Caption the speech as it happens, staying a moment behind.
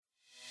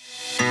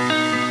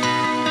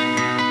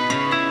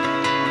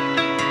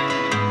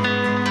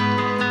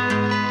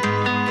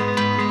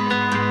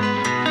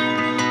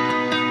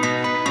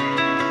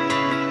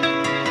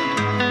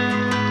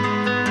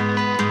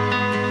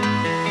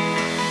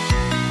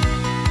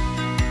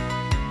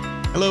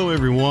Hello,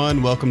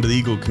 everyone. Welcome to the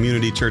Eagle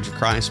Community Church of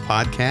Christ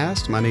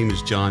podcast. My name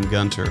is John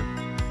Gunter.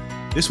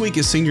 This week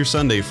is Senior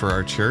Sunday for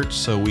our church,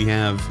 so we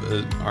have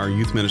our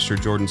youth minister,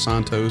 Jordan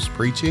Santos,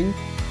 preaching,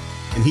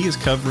 and he is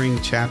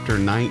covering chapter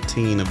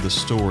 19 of the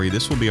story.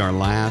 This will be our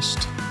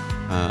last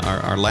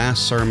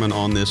sermon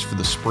on this for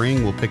the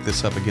spring. We'll pick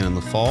this up again in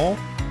the fall.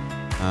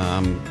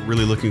 I'm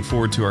really looking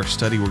forward to our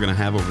study we're going to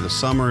have over the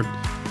summer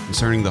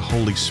concerning the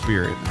Holy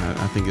Spirit.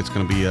 I think it's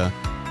going to be a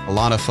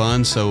lot of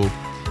fun, so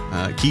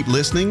keep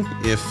listening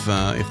if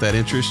that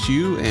interests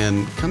you,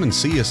 and come and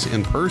see us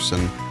in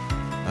person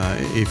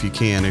if you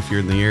can, if you're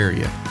in the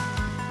area.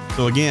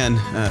 So again,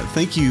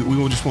 thank you. We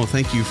just want to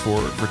thank you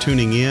for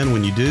tuning in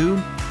when you do,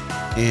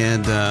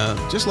 and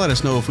just let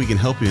us know if we can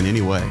help you in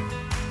any way.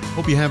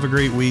 Hope you have a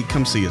great week.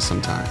 Come see us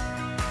sometime.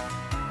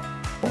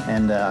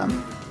 And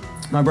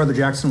my brother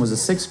Jackson was a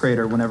sixth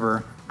grader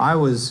whenever I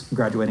was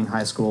graduating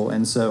high school,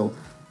 and so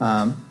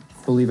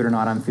believe it or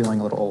not, I'm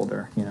feeling a little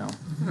older, you know.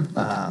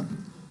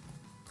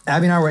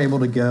 Abby and I were able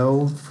to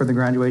go for the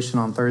graduation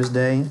on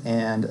Thursday,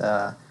 and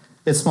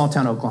it's small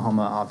town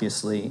Oklahoma,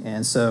 obviously.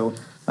 And so,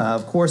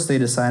 of course, they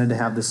decided to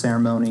have the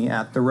ceremony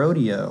at the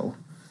rodeo.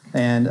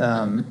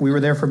 And we were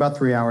there for about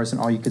 3 hours,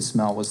 and all you could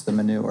smell was the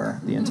manure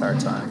the entire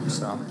time.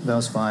 So that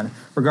was fun.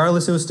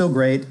 Regardless, it was still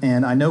great.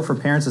 And I know for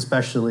parents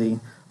especially,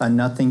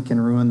 nothing can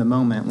ruin the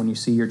moment when you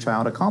see your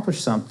child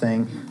accomplish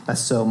something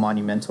that's so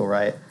monumental,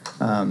 right?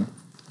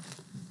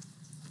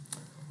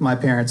 My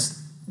parents,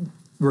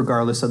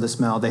 regardless of the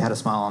smell, they had a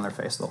smile on their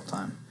face the whole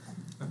time.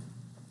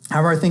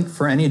 However, I think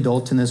for any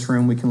adult in this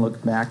room, we can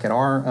look back at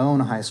our own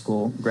high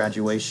school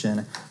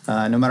graduation,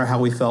 no matter how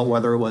we felt,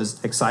 whether it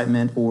was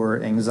excitement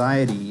or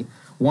anxiety.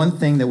 One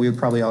thing that we would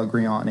probably all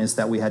agree on is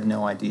that we had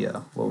no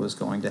idea what was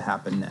going to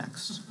happen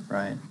next,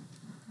 right?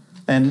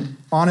 And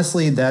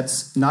honestly,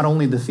 that's not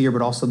only the fear,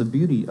 but also the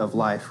beauty of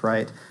life,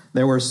 right?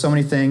 There were so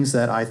many things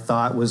that I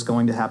thought was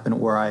going to happen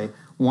or I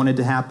wanted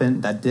to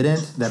happen that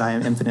didn't, that I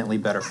am infinitely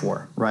better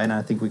for, right? And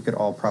I think we could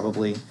all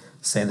probably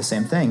say the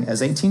same thing.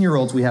 As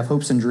 18-year-olds, we have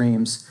hopes and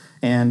dreams,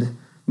 and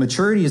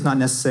maturity is not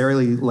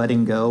necessarily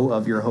letting go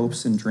of your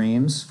hopes and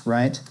dreams,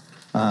 right?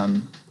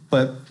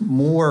 But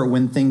more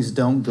when things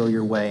don't go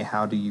your way,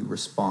 how do you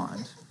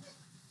respond?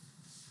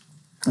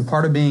 And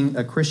part of being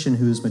a Christian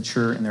who is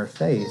mature in their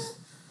faith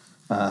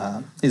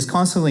is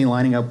constantly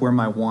lining up where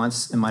my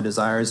wants and my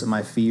desires and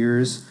my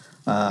fears,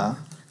 how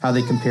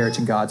they compare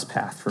to God's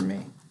path for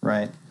me,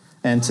 right?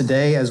 And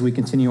today, as we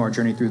continue our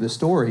journey through the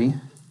story,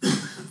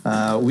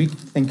 we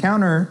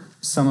encounter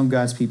some of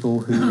God's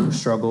people who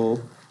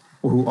struggle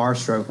or who are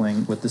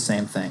struggling with the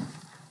same thing.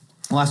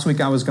 Last week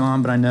I was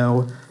gone, but I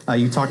know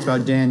you talked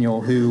about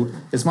Daniel, who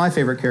is my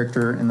favorite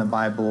character in the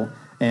Bible,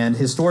 and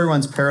his story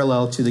runs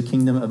parallel to the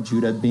kingdom of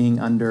Judah being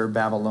under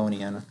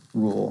Babylonian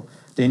rule.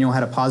 Daniel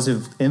had a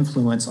positive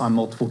influence on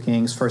multiple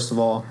kings. First of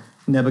all,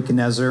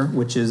 Nebuchadnezzar,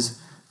 which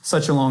is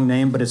such a long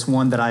name, but it's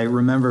one that I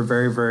remember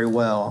very, very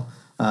well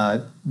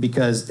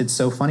because it's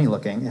so funny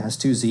looking. It has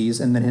two Z's.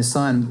 And then his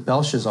son,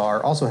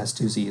 Belshazzar, also has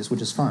two Z's,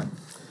 which is fun.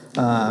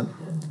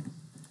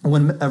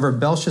 Whenever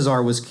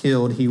Belshazzar was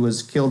killed, he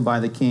was killed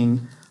by the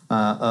king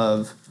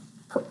of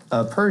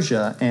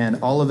Persia,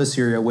 and all of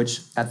Assyria,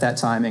 which at that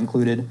time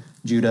included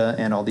Judah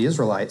and all the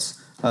Israelites,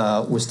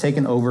 was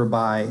taken over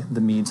by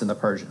the Medes and the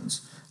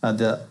Persians.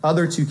 The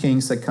other two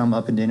kings that come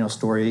up in Daniel's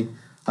story,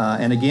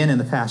 and again in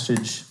the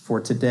passage for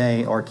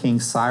today, are King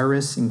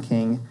Cyrus and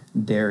King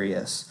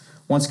Darius.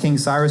 Once King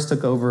Cyrus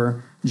took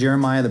over,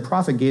 Jeremiah the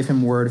prophet gave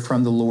him word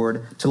from the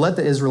Lord to let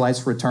the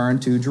Israelites return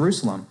to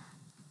Jerusalem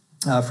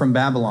from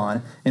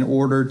Babylon in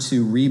order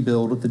to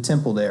rebuild the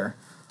temple there.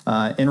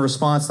 In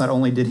response, not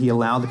only did he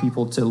allow the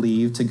people to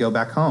leave to go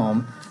back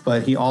home,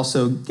 but he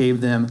also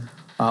gave them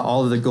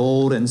all of the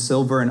gold and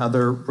silver and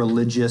other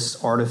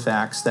religious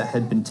artifacts that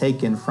had been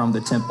taken from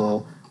the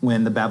temple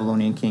when the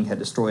Babylonian king had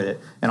destroyed it.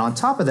 And on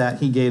top of that,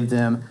 he gave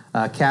them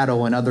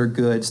cattle and other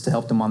goods to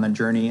help them on the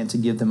journey and to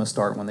give them a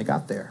start when they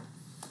got there.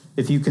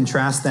 If you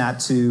contrast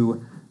that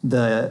to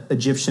the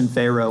Egyptian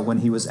Pharaoh when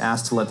he was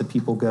asked to let the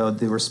people go,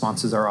 the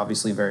responses are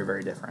obviously very,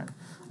 very different.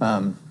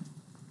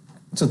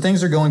 So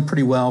things are going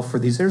pretty well for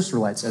these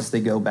Israelites as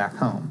they go back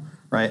home,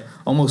 right?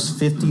 Almost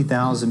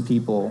 50,000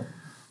 people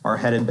are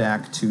headed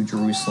back to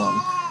Jerusalem.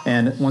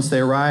 And once they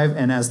arrive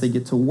and as they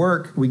get to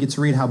work, we get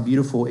to read how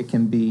beautiful it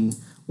can be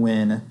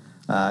when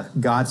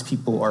God's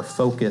people are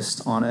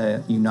focused on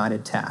a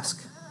united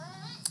task.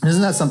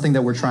 Isn't that something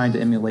that we're trying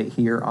to emulate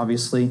here,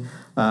 obviously,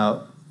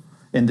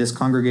 in this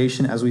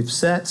congregation? As we've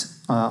set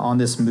on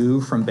this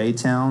move from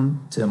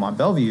Baytown to Mont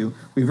Belvieu,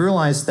 we've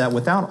realized that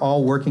without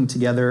all working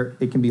together,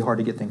 it can be hard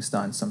to get things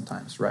done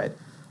sometimes, right?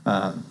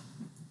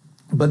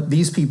 But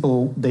these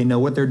people, they know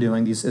what they're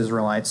doing, these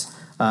Israelites,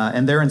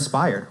 and they're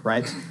inspired,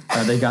 right?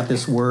 They got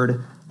this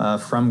word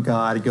from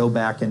God, go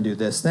back and do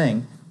this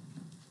thing.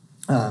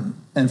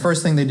 And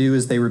first thing they do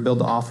is they rebuild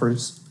the altar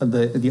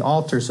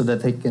so that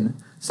they can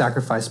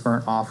sacrifice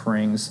burnt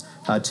offerings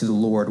to the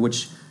Lord,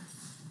 which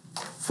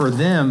for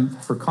them,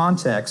 for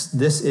context,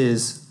 this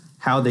is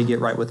how they get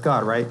right with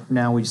God, right?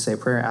 Now we say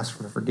prayer, ask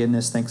for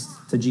forgiveness, thanks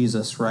to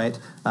Jesus, right?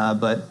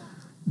 But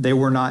they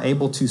were not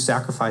able to do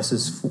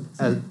sacrifices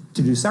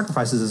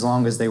as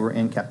long as they were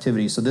in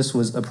captivity. So this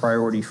was a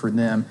priority for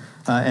them.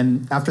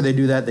 And after they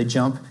do that, they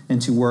jump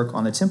into work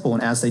on the temple.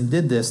 And as they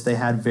did this, they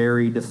had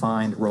very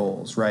defined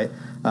roles, right?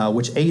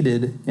 Which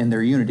aided in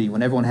their unity.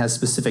 When everyone has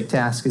specific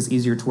tasks, it's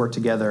easier to work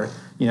together.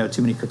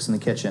 Too many cooks in the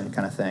kitchen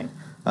kind of thing.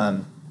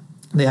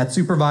 They had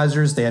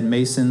supervisors, they had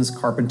masons,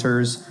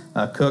 carpenters,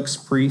 cooks,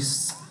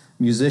 priests,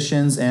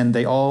 musicians, and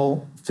they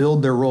all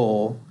filled their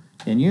role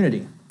in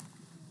unity.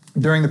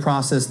 During the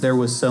process, there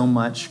was so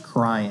much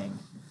crying.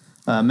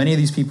 Many of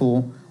these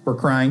people were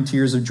crying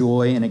tears of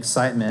joy and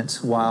excitement,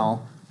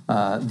 while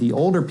the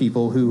older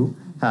people who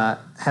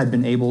had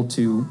been able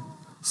to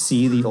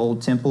see the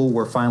old temple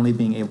were finally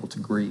being able to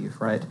grieve,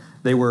 right?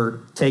 They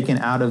were taken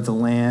out of the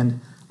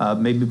land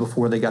maybe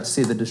before they got to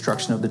see the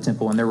destruction of the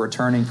temple, and they're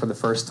returning for the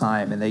first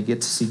time, and they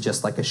get to see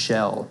just like a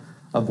shell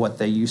of what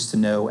they used to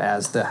know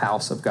as the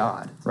house of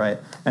God, right?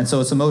 And so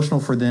it's emotional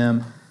for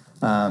them.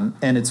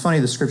 And it's funny,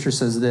 the scripture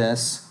says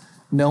this: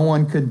 no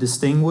one could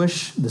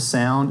distinguish the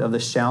sound of the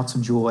shouts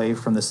of joy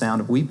from the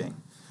sound of weeping,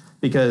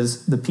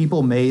 because the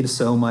people made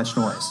so much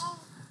noise,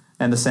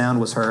 and the sound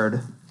was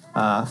heard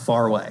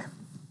far away.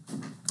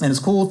 And it's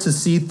cool to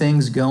see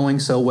things going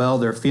so well.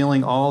 They're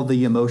feeling all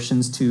the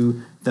emotions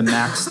to the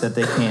max that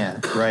they can,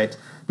 right?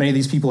 Many of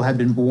these people had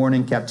been born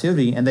in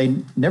captivity, and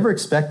they never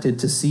expected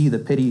to see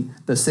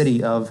the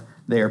city of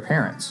their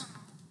parents.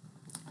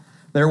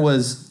 There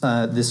was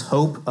this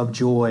hope of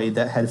joy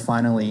that had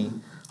finally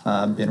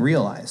been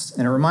realized.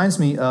 And it reminds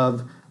me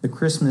of the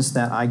Christmas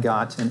that I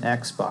got an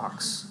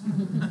Xbox.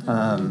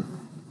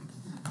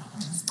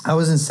 I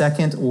was in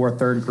second or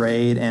third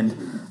grade, and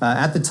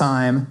at the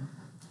time,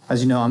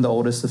 as you know, I'm the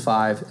oldest of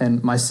 5,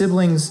 and my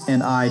siblings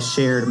and I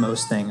shared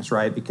most things,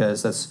 right?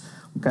 Because that's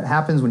what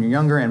happens when you're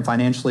younger, and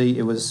financially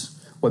it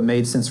was what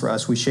made sense for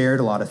us. We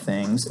shared a lot of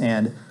things,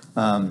 and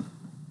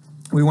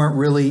we weren't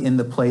really in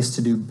the place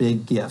to do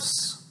big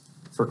gifts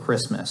for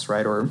Christmas,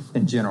 right? Or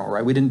in general,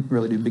 right? We didn't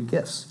really do big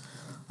gifts.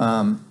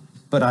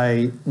 But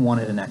I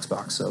wanted an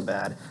Xbox so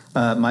bad.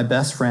 My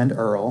best friend,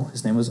 Earl,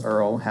 his name was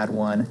Earl, had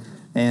one,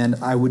 and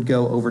I would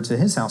go over to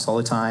his house all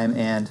the time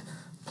and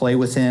play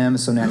with him,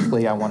 so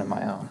naturally I wanted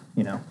my own,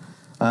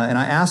 And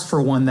I asked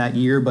for one that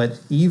year, but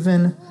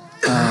even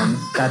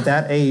at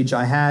that age,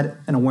 I had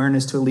an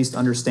awareness to at least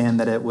understand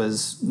that it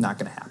was not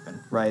going to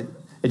happen, right?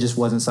 It just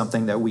wasn't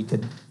something that we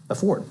could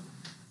afford,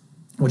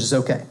 which is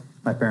okay.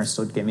 My parents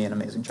still gave me an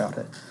amazing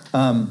childhood.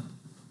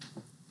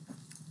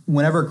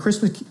 Whenever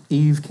Christmas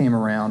Eve came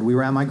around, we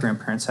were at my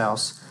grandparents'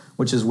 house,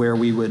 which is where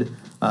we would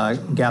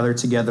gather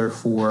together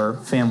for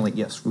family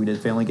gifts. We did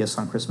family gifts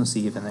on Christmas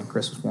Eve, and then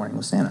Christmas morning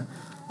with Santa.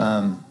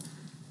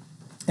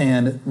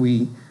 And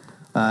we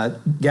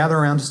gather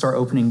around to start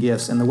opening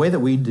gifts. And the way that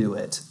we do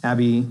it,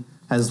 Abby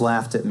has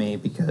laughed at me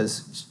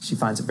because she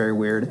finds it very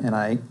weird, and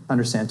I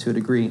understand to a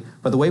degree.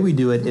 But the way we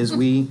do it is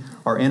we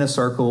are in a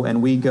circle,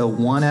 and we go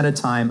one at a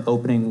time,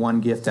 opening one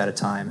gift at a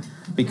time.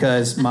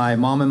 Because my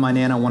mom and my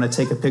Nana want to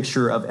take a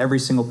picture of every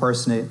single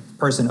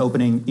person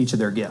opening each of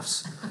their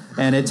gifts.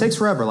 And it takes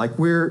forever. Like,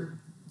 we're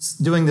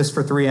doing this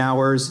for 3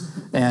 hours,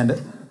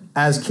 and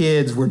as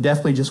kids, we're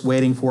definitely just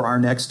waiting for our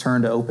next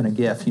turn to open a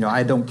gift.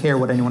 I don't care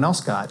what anyone else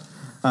got.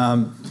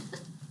 And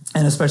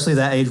especially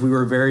that age, we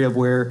were very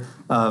aware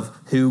of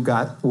who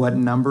got what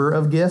number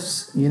of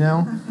gifts,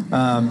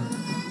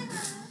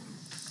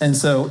 And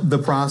so the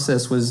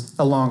process was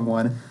a long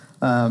one.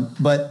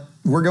 But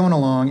we're going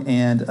along,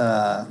 and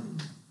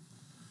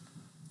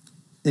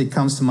it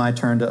comes to my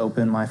turn to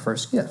open my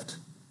first gift.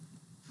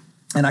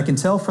 And I can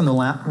tell from the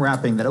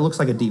wrapping that it looks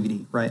like a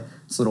DVD, right?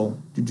 It's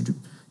little,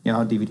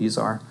 how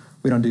DVDs are.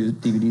 We don't do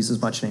DVDs as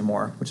much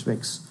anymore, which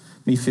makes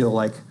me feel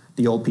like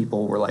the old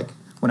people were like,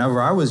 whenever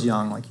I was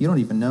young, like, you don't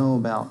even know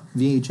about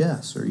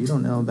VHS, or you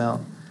don't know about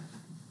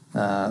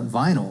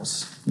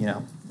vinyls,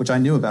 which I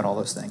knew about all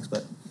those things.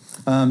 But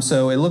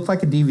so it looked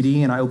like a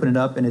DVD, and I open it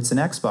up, and it's an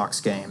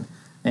Xbox game.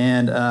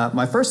 And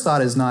my first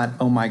thought is not,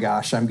 oh my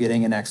gosh, I'm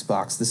getting an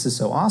Xbox, this is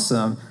so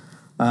awesome.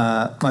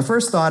 My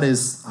first thought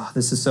is, oh,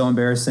 this is so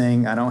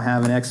embarrassing, I don't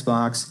have an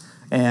Xbox.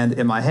 And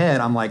in my head,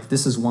 I'm like,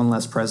 this is one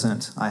less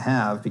present I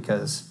have,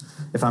 because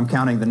if I'm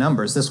counting the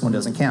numbers, this one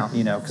doesn't count,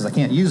 because I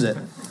can't use it.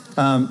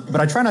 But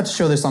I try not to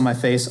show this on my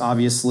face,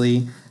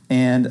 obviously.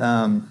 And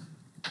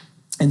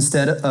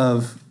instead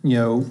of,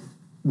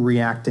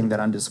 reacting that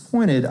I'm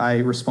disappointed, I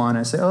respond and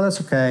I say, oh, that's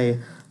okay.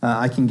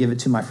 I can give it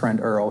to my friend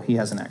Earl. He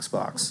has an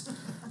Xbox.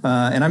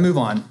 And I move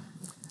on.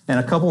 And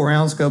a couple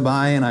rounds go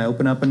by, and I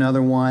open up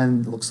another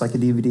one. It looks like a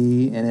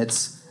DVD, and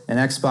it's an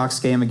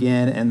Xbox game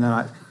again. And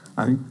then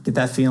I get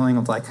that feeling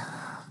of like,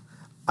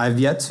 I've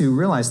yet to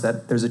realize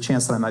that there's a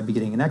chance that I might be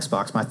getting an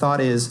Xbox. My thought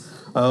is,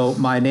 oh,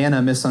 my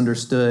Nana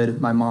misunderstood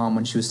my mom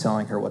when she was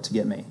telling her what to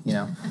get me,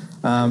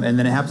 And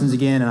then it happens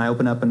again, and I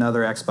open up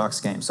another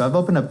Xbox game. So I've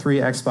opened up 3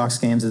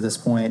 Xbox games at this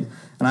point,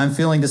 and I'm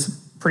feeling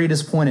pretty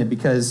disappointed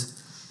because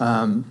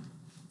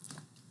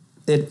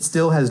it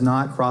still has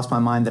not crossed my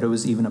mind that it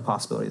was even a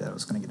possibility that I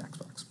was going to get an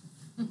Xbox.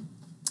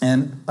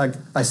 And like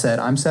I said,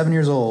 I'm 7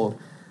 years old,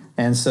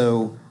 and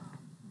so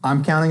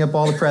I'm counting up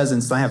all the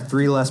presents, and I have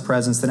 3 less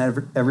presents than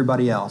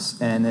everybody else,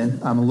 and then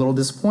I'm a little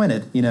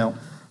disappointed,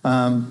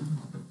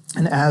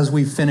 And as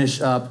we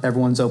finish up,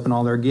 everyone's opened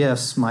all their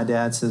gifts. My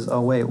dad says,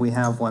 "Oh, wait, we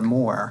have one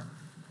more."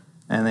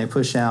 And they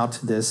push out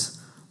this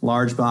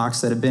large box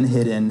that had been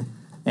hidden,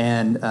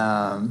 and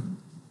I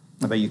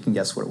bet you can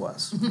guess what it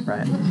was,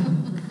 right?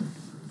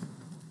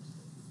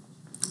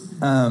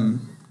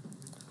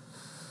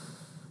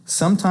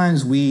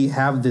 Sometimes we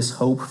have this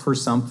hope for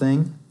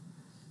something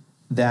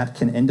that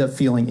can end up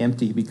feeling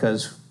empty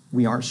because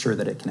we aren't sure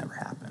that it can ever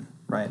happen,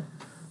 right?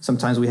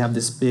 Sometimes we have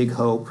this big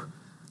hope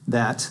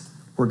that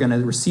we're going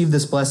to receive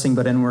this blessing,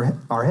 but in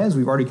our heads,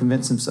 we've already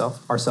convinced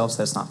ourselves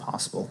that's not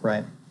possible,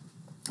 right?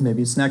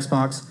 Maybe it's an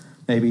Xbox,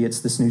 maybe it's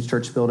this new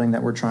church building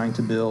that we're trying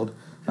to build,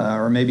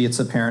 or maybe it's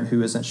a parent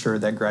who isn't sure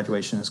that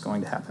graduation is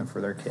going to happen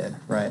for their kid,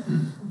 right?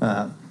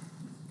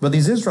 But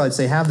these Israelites,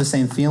 they have the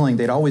same feeling.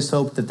 They'd always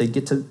hoped that they'd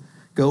get to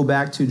go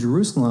back to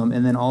Jerusalem,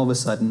 and then all of a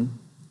sudden,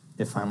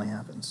 it finally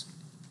happens.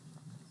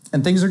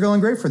 And things are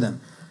going great for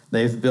them.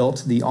 They've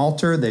built the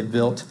altar,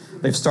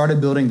 they've started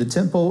building the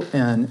temple,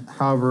 and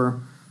however,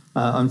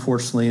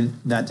 unfortunately,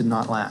 that did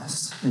not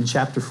last. In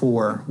chapter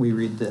 4, we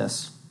read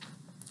this.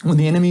 When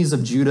the enemies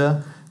of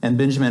Judah and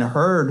Benjamin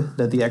heard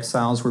that the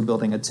exiles were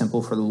building a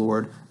temple for the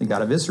Lord, the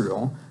God of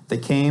Israel, they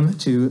came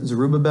to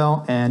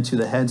Zerubbabel and to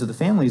the heads of the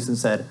families and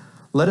said,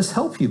 "Let us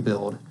help you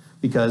build,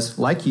 because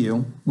like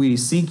you, we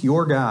seek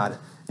your God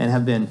and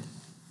have been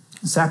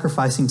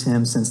sacrificing to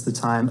him since the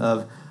time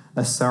of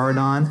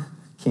Esarhaddon,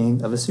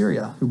 king of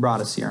Assyria, who brought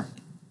us here."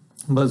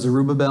 But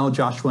Zerubbabel,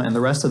 Joshua, and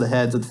the rest of the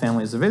heads of the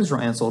families of Israel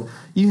answered,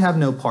 "You have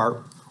no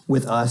part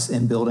with us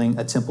in building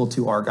a temple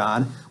to our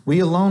God. We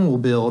alone will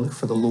build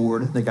for the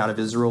Lord, the God of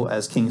Israel,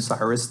 as King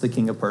Cyrus, the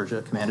king of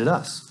Persia, commanded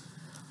us."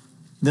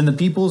 Then the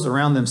peoples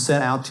around them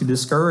set out to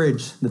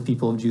discourage the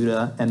people of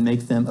Judah and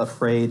make them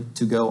afraid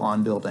to go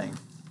on building.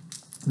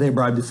 They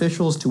bribed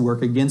officials to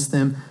work against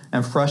them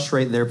and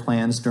frustrate their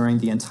plans during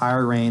the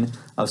entire reign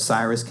of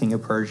Cyrus, king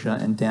of Persia,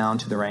 and down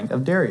to the reign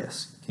of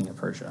Darius, king of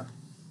Persia.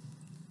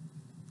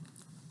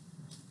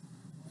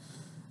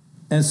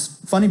 And it's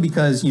funny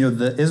because,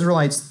 the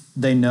Israelites,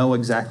 they know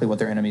exactly what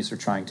their enemies are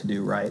trying to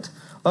do, right?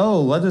 "Oh,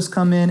 let us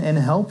come in and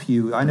help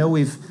you. I know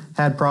we've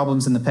had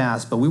problems in the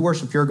past, but we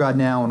worship your God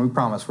now, and we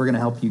promise we're going to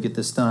help you get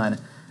this done."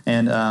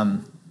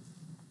 And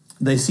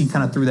they see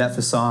kind of through that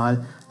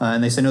facade,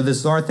 and they say, "No, this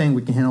is our thing.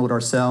 We can handle it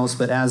ourselves."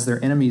 But as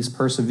their enemies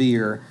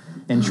persevere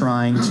in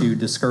trying to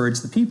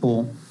discourage the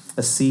people,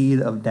 a seed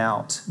of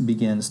doubt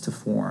begins to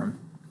form.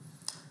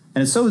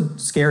 And it's so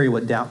scary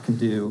what doubt can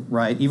do,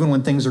 right? Even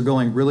when things are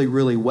going really,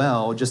 really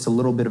well, just a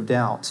little bit of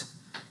doubt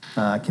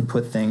can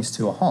put things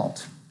to a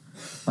halt,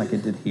 like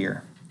it did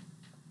here.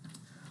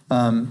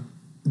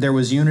 There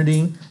was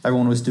unity.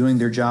 Everyone was doing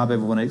their job.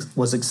 Everyone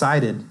was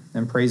excited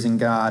and praising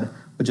God.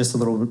 But just a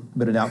little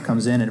bit of doubt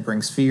comes in, and it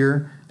brings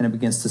fear, and it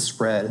begins to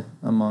spread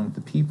among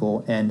the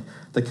people. And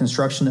the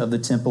construction of the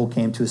temple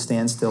came to a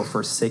standstill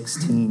for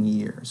 16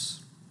 years,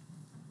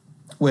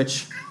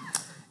 which,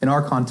 in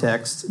our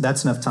context,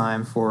 that's enough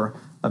time for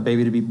a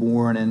baby to be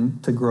born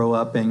and to grow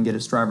up and get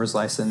its driver's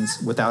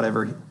license without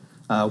ever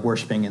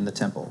worshiping in the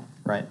temple,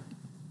 right?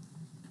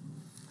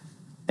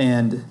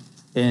 And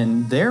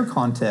in their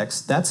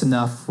context, that's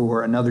enough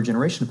for another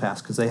generation to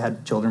pass because they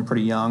had children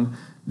pretty young.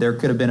 There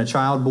could have been a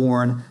child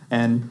born,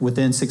 and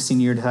within 16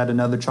 years had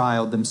another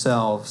child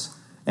themselves,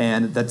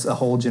 and that's a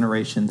whole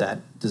generation that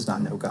does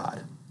not know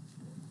God.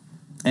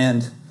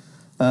 And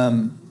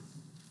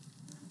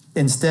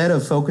instead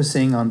of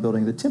focusing on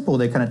building the temple,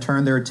 they kind of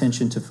turned their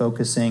attention to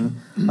focusing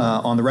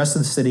on the rest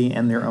of the city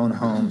and their own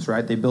homes,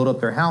 right? They built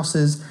up their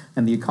houses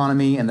and the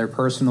economy and their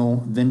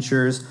personal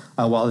ventures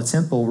while the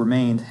temple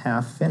remained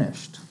half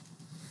finished.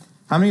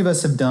 How many of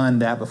us have done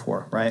that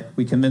before, right?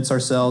 We convince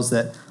ourselves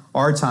that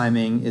our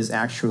timing is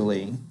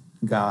actually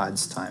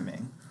God's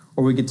timing.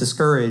 Or we get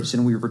discouraged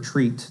and we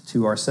retreat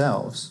to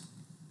ourselves.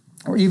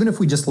 Or even if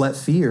we just let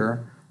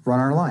fear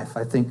run our life.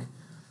 I think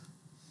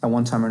at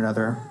one time or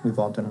another, we've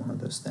all done one of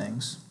those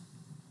things.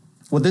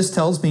 What this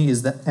tells me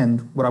is that,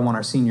 and what I want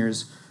our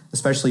seniors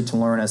especially to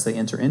learn as they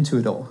enter into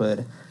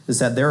adulthood, is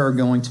that there are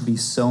going to be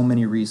so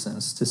many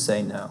reasons to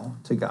say no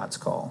to God's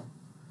call.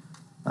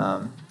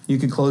 You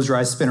could close your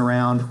eyes, spin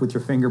around with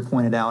your finger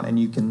pointed out, and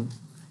you can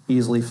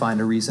easily find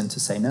a reason to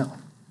say no.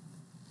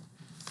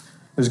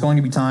 There's going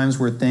to be times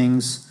where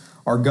things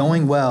are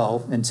going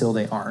well until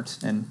they aren't,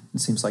 and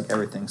it seems like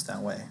everything's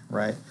that way,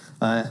 right?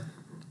 And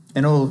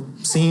it'll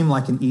seem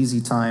like an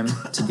easy time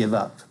to give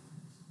up.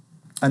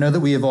 I know that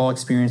we have all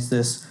experienced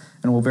this,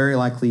 and will very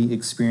likely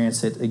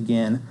experience it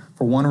again.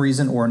 For one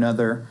reason or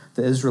another,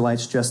 the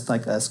Israelites, just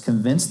like us,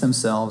 convinced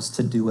themselves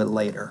to do it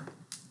later.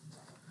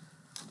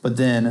 But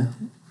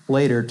then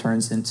later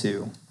turns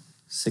into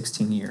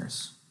 16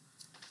 years.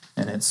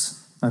 And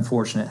it's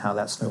unfortunate how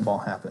that snowball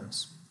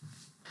happens.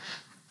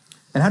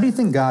 And how do you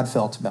think God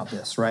felt about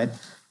this, right?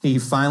 He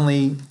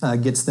finally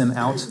gets them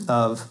out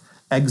of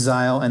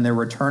exile, and they're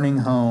returning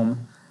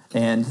home,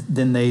 and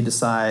then they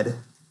decide,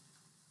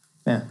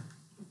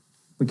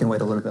 we can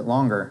wait a little bit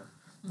longer.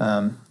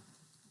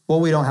 Well,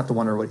 we don't have to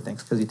wonder what he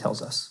thinks because he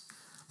tells us.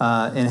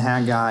 In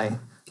Haggai,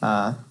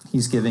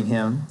 he's giving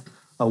him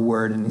a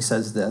word, and he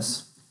says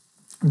this.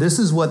 This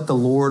is what the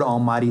Lord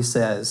Almighty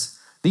says.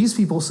 These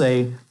people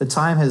say, the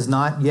time has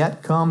not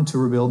yet come to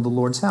rebuild the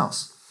Lord's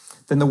house.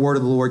 Then the word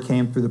of the Lord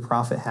came through the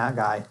prophet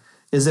Haggai.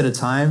 Is it a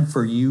time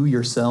for you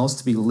yourselves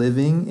to be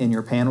living in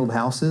your paneled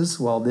houses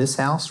while this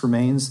house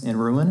remains in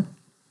ruin?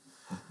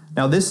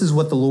 Now this is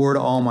what the Lord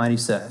Almighty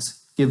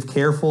says. Give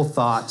careful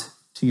thought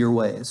to your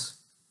ways.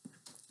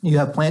 You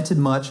have planted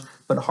much,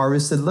 but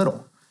harvested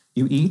little.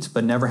 You eat,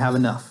 but never have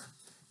enough.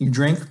 You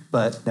drink,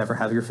 but never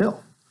have your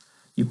fill.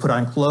 You put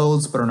on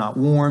clothes, but are not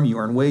warm. You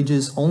earn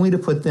wages, only to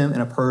put them in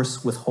a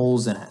purse with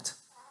holes in it.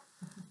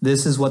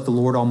 This is what the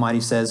Lord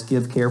Almighty says.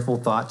 Give careful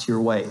thought to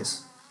your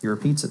ways. He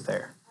repeats it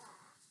there.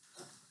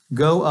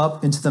 Go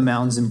up into the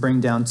mountains and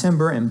bring down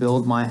timber and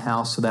build my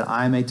house so that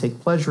I may take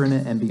pleasure in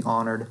it and be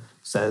honored,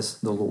 says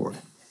the Lord.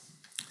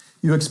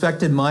 You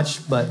expected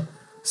much, but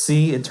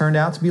see, it turned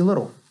out to be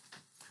little.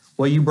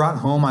 What you brought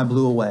home, I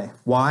blew away.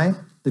 Why?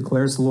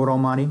 Declares the Lord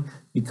Almighty.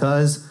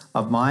 Because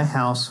of my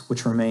house,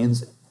 which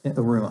remains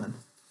a ruin.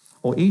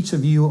 Well, each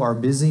of you are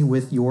busy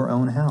with your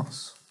own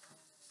house.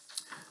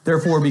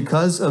 Therefore,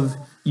 because of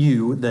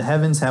you, the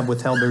heavens have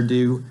withheld their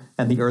dew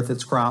and the earth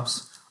its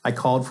crops. I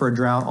called for a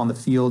drought on the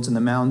fields and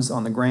the mountains,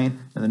 on the grain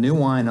and the new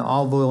wine and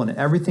olive oil and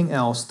everything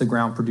else the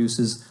ground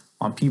produces,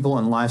 on people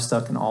and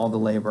livestock and all the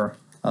labor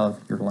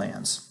of your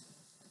lands.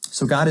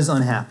 So God is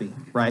unhappy,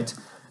 right?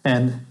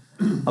 And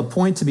a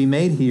point to be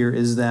made here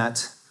is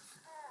that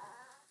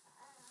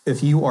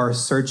if you are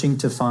searching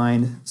to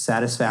find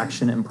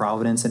satisfaction and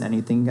providence in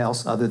anything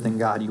else other than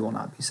God, you will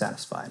not be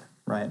satisfied,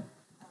 right?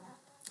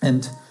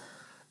 And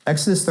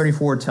Exodus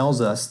 34 tells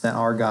us that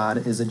our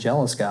God is a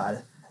jealous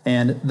God.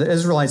 And the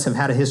Israelites have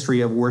had a history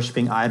of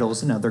worshiping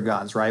idols and other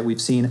gods, right?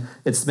 We've seen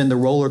it's been the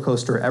roller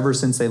coaster ever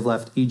since they've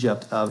left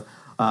Egypt of,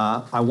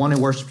 I want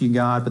to worship you,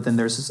 God, but then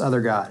there's this other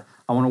God.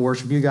 I want to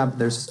worship you, God, but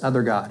there's this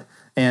other God.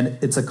 And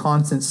it's a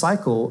constant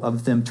cycle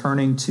of them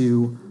turning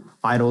to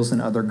idols and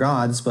other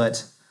gods,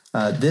 but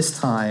this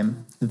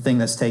time, the thing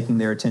that's taking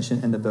their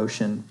attention and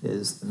devotion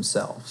is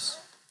themselves.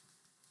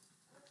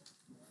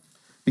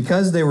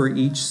 Because they were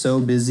each so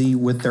busy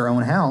with their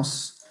own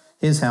house,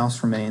 his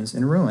house remains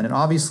in ruin. And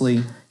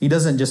obviously, he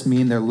doesn't just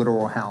mean their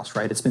literal house,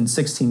 right? It's been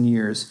 16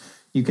 years.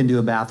 You can do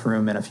a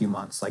bathroom in a few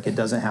months. Like, it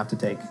doesn't have to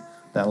take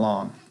that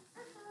long.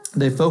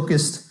 They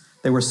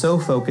were so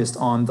focused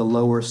on the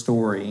lower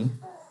story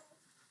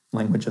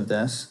language of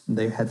this,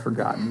 they had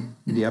forgotten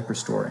the upper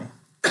story.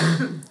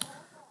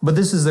 But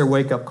this is their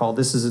wake-up call.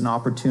 This is an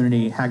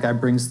opportunity. Haggai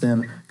brings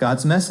them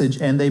God's message,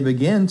 and they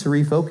begin to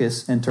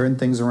refocus and turn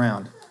things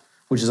around,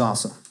 which is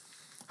awesome.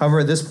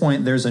 However, at this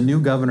point, there's a new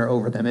governor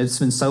over them. It's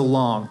been so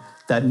long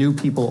that new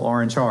people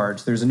are in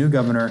charge. There's a new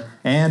governor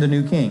and a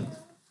new king.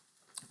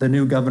 The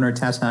new governor,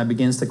 Tatnai,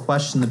 begins to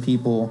question the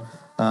people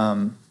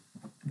and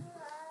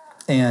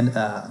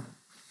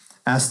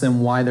ask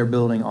them why they're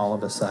building all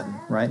of a sudden,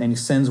 right? And he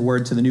sends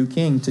word to the new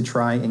king to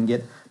try and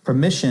get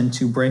permission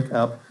to break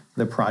up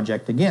the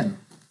project again.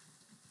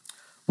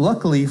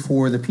 Luckily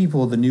for the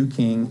people, the new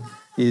king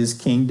is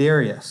King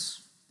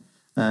Darius.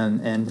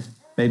 And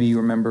maybe you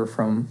remember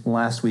from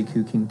last week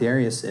who King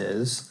Darius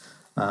is.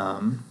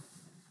 The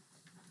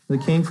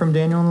king from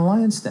Daniel in the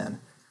lion's den,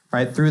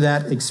 right? Through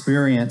that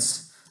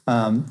experience,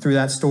 through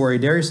that story,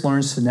 Darius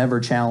learns to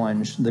never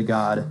challenge the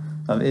God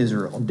of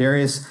Israel.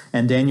 Darius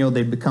and Daniel,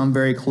 they'd become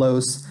very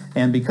close.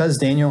 And because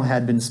Daniel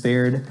had been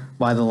spared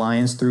by the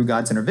lions through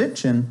God's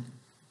intervention,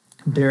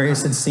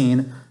 Darius had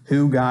seen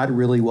who God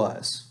really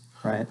was,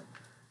 right?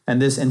 And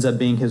this ends up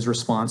being his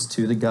response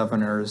to the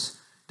governor's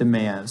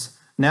demands.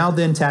 Now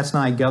then,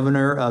 Tatnai,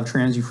 governor of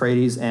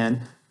Trans-Euphrates,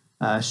 and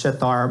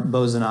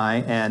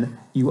Shethar-Bozenai, and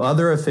you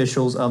other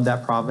officials of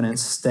that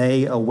province,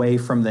 stay away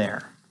from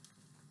there.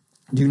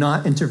 Do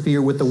not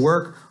interfere with the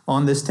work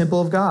on this temple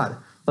of God.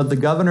 Let the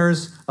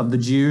governors of the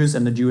Jews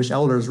and the Jewish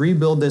elders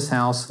rebuild this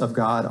house of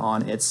God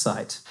on its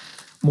site.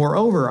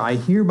 Moreover, I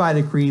hereby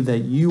decree that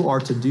you are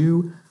to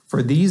do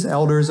for these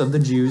elders of the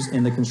Jews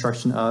in the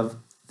construction of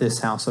this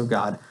house of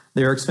God.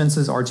 Their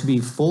expenses are to be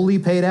fully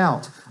paid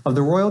out of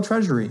the royal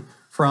treasury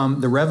from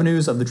the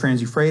revenues of the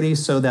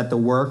Trans-Euphrates so that the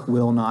work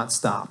will not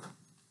stop.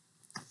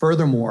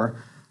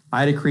 Furthermore,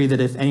 I decree that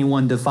if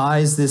anyone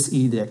defies this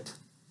edict,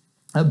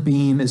 a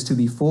beam is to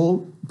be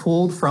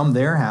pulled from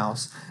their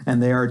house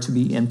and they are to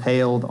be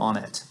impaled on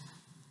it.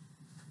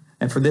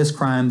 And for this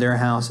crime, their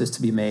house is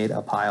to be made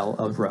a pile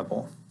of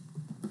rubble.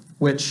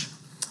 Which,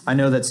 I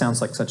know that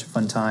sounds like such a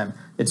fun time.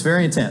 It's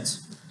very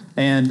intense.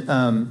 And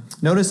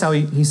notice how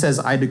he says,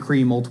 I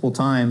decree multiple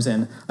times.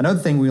 And another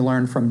thing we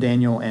learned from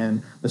Daniel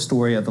and the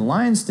story of the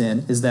lion's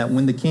den is that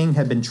when the king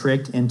had been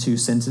tricked into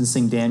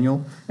sentencing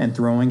Daniel and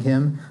throwing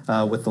him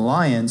with the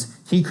lions,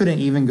 he couldn't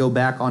even go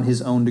back on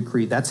his own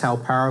decree. That's how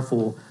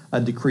powerful a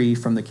decree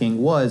from the king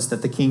was,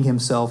 that the king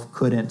himself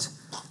couldn't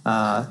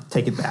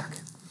take it back.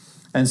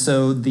 And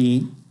so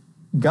the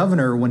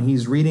governor, when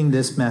he's reading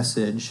this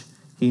message,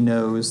 he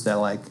knows that,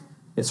 like,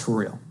 it's for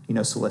real. He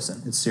knows to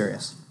listen. It's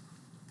serious.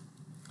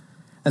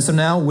 And so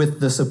now with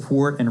the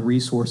support and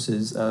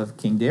resources of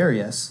King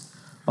Darius,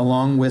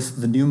 along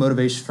with the new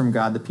motivation from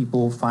God, the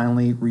people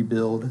finally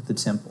rebuild the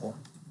temple.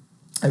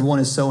 Everyone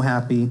is so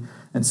happy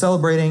and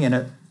celebrating,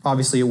 and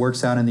obviously it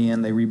works out in the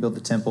end. They rebuild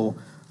the temple.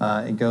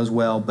 It goes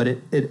well, but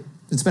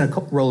it's been a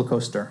roller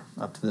coaster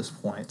up to this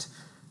point.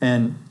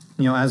 And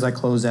as I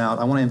close out,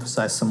 I want to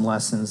emphasize some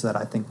lessons that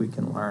I think we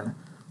can learn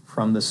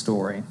from the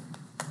story.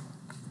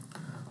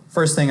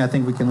 First thing I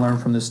think we can learn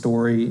from the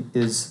story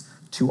is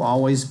to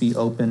always be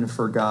open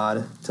for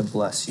God to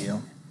bless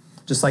you.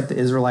 Just like the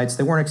Israelites,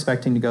 they weren't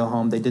expecting to go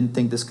home. They didn't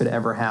think this could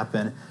ever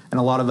happen. And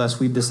a lot of us,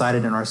 we've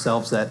decided in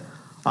ourselves that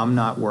I'm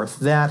not worth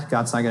that.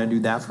 God's not going to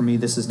do that for me.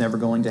 This is never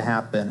going to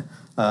happen.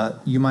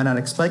 You might not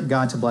expect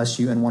God to bless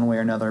you in one way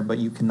or another, but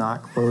you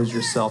cannot close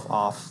yourself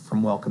off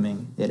from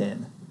welcoming it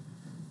in.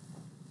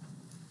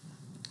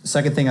 The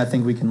second thing I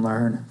think we can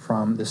learn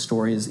from this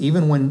story is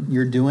even when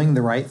you're doing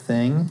the right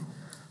thing,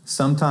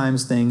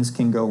 sometimes things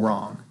can go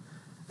wrong.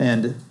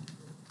 And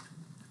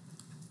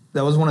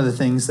that was one of the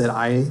things that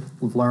I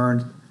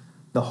learned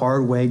the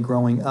hard way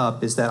growing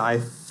up, is that I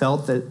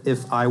felt that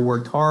if I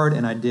worked hard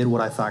and I did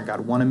what I thought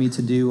God wanted me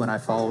to do and I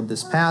followed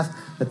this path,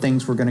 that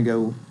things were going to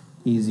go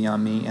easy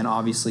on me, and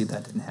obviously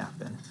that didn't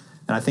happen.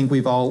 And I think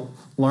we've all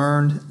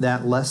learned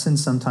that lesson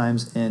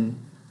sometimes in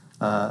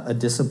a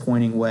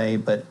disappointing way,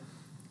 but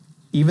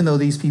even though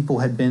these people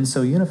had been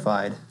so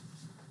unified,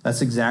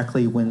 that's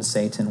exactly when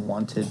Satan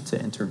wanted to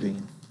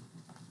intervene.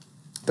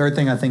 Third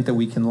thing I think that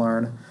we can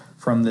learn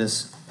from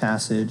this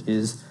passage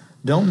is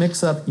don't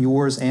mix up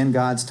yours and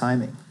God's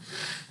timing.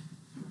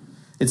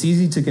 It's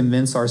easy to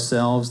convince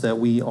ourselves that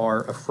we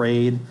are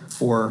afraid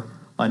or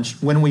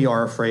when we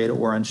are afraid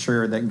or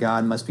unsure that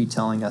God must be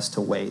telling us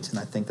to wait. And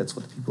I think that's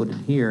what the people did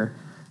here.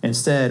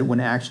 Instead, in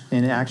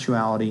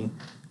actuality,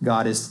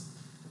 God is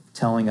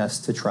telling us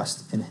to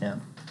trust in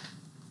him.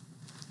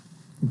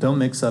 Don't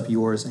mix up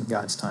yours and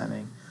God's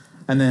timing.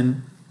 And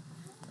then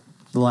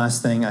the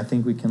last thing I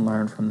think we can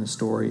learn from the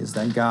story is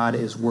that God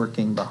is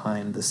working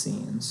behind the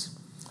scenes.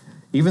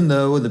 Even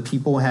though the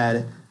people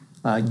had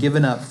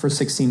given up for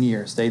 16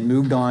 years, they'd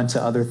moved on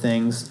to other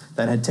things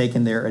that had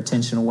taken their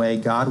attention away,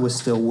 God was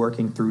still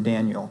working through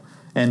Daniel.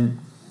 And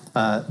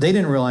they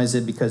didn't realize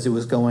it because it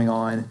was going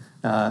on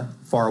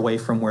far away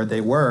from where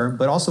they were,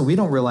 but also we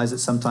don't realize it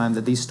sometimes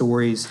that these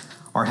stories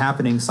are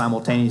happening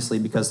simultaneously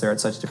because they're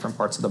at such different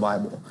parts of the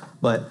Bible.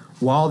 But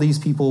while these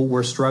people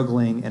were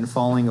struggling and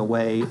falling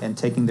away and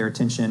taking their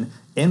attention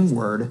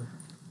inward,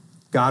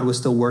 God was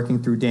still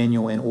working through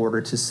Daniel in order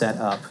to set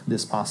up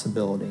this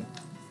possibility.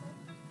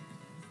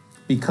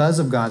 Because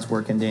of God's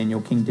work in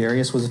Daniel, King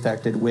Darius was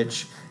affected,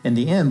 which in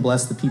the end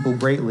blessed the people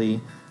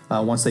greatly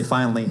once they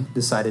finally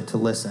decided to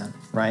listen,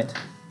 right?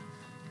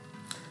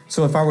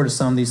 So if I were to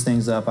sum these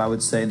things up, I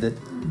would say that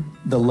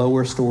the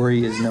lower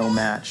story is no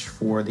match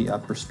for the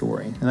upper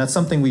story. And that's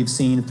something we've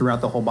seen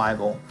throughout the whole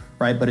Bible,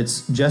 right? But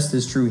it's just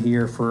as true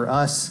here for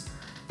us.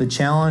 The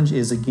challenge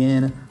is,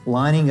 again,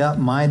 lining up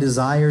my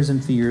desires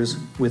and fears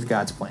with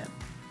God's plan.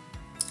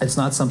 It's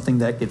not something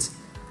that gets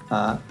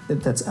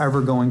that's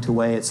ever going to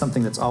weigh. It's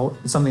something that's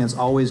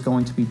always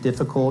going to be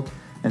difficult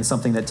and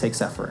something that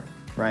takes effort,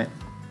 right?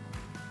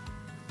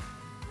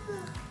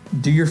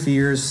 Do your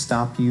fears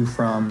stop you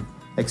from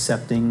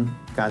accepting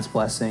God's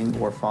blessing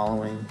or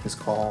following his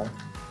call?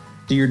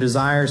 Do your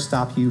desires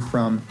stop you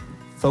from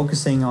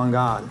focusing on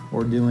God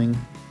or doing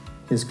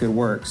his good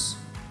works?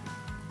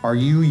 Are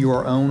you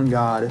your own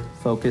God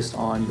focused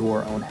on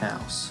your own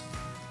house?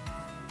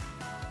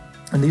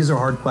 And these are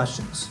hard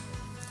questions.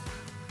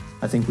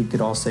 I think we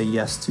could all say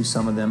yes to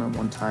some of them at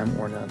one time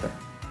or another.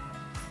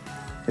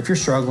 If you're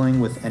struggling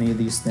with any of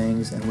these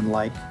things and would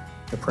like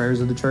the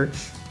prayers of the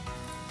church,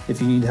 if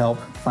you need help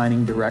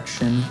finding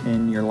direction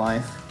in your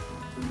life,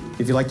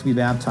 if you'd like to be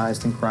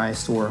baptized in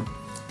Christ, or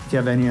if you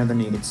have any other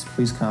needs,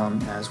 please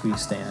come as we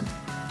stand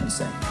and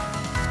sing.